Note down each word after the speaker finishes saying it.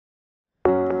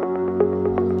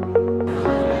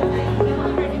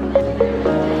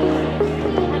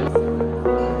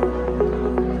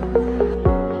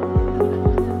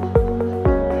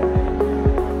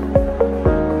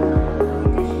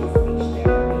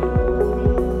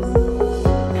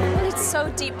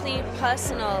really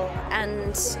personal,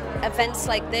 and events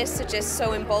like this are just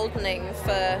so emboldening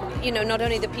for, you know, not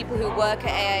only the people who work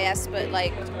at AIS, but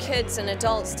like kids and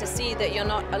adults, to see that you're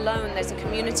not alone. There's a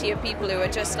community of people who are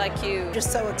just like you.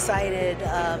 Just so excited,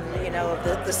 you know, of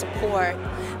the support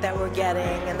that we're getting,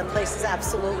 and the place is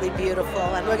absolutely beautiful,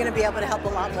 and we're going to be able to help a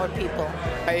lot more people.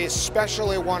 I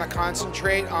especially want to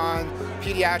concentrate on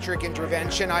pediatric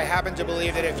intervention. I happen to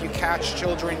believe that if you catch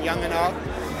children young enough,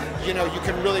 you know, you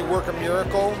can really work a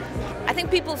miracle. I think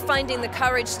people finding the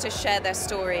courage to share their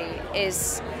story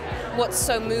is what's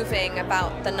so moving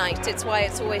about the night. It's why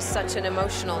it's always such an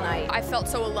emotional night. I felt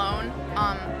so alone,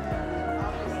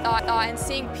 and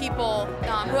seeing people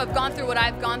who have gone through what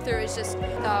I've gone through is just,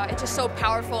 it's just so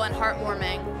powerful and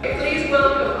heartwarming. Please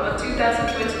welcome our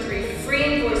 2023 Free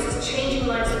Invoices Changing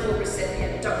Lives Award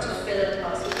recipient, Dr. Philip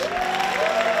Osborne.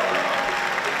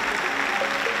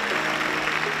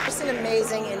 Just an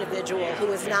amazing individual who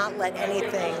has not let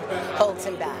anything hold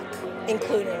him back,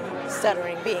 including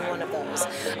stuttering being one of those.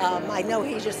 I know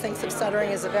he just thinks of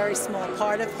stuttering as a very small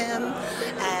part of him,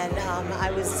 and I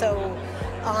was so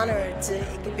honored to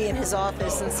be in his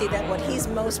office and see that what he's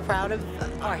most proud of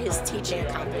are his teaching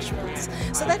accomplishments.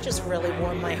 So that just really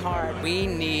warmed my heart. We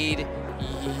need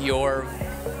your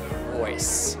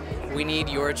voice. We need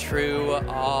your true,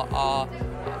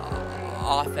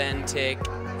 authentic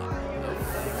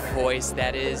voice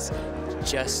that is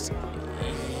just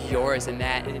yours, and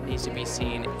it needs to be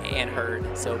seen and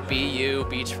heard. So be you,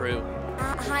 be true.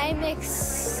 I'm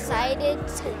excited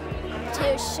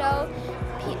to show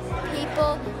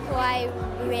people who I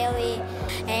really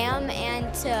am,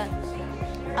 and to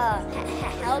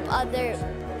help other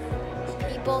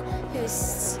people who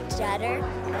stutter.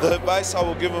 The advice I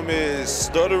will give them is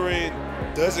stuttering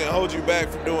doesn't hold you back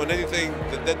from doing anything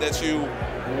that you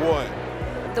want.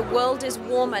 The world is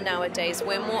warmer nowadays.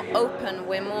 We're more open.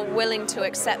 We're more willing to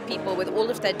accept people with all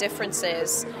of their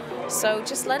differences. So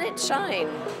just let it shine.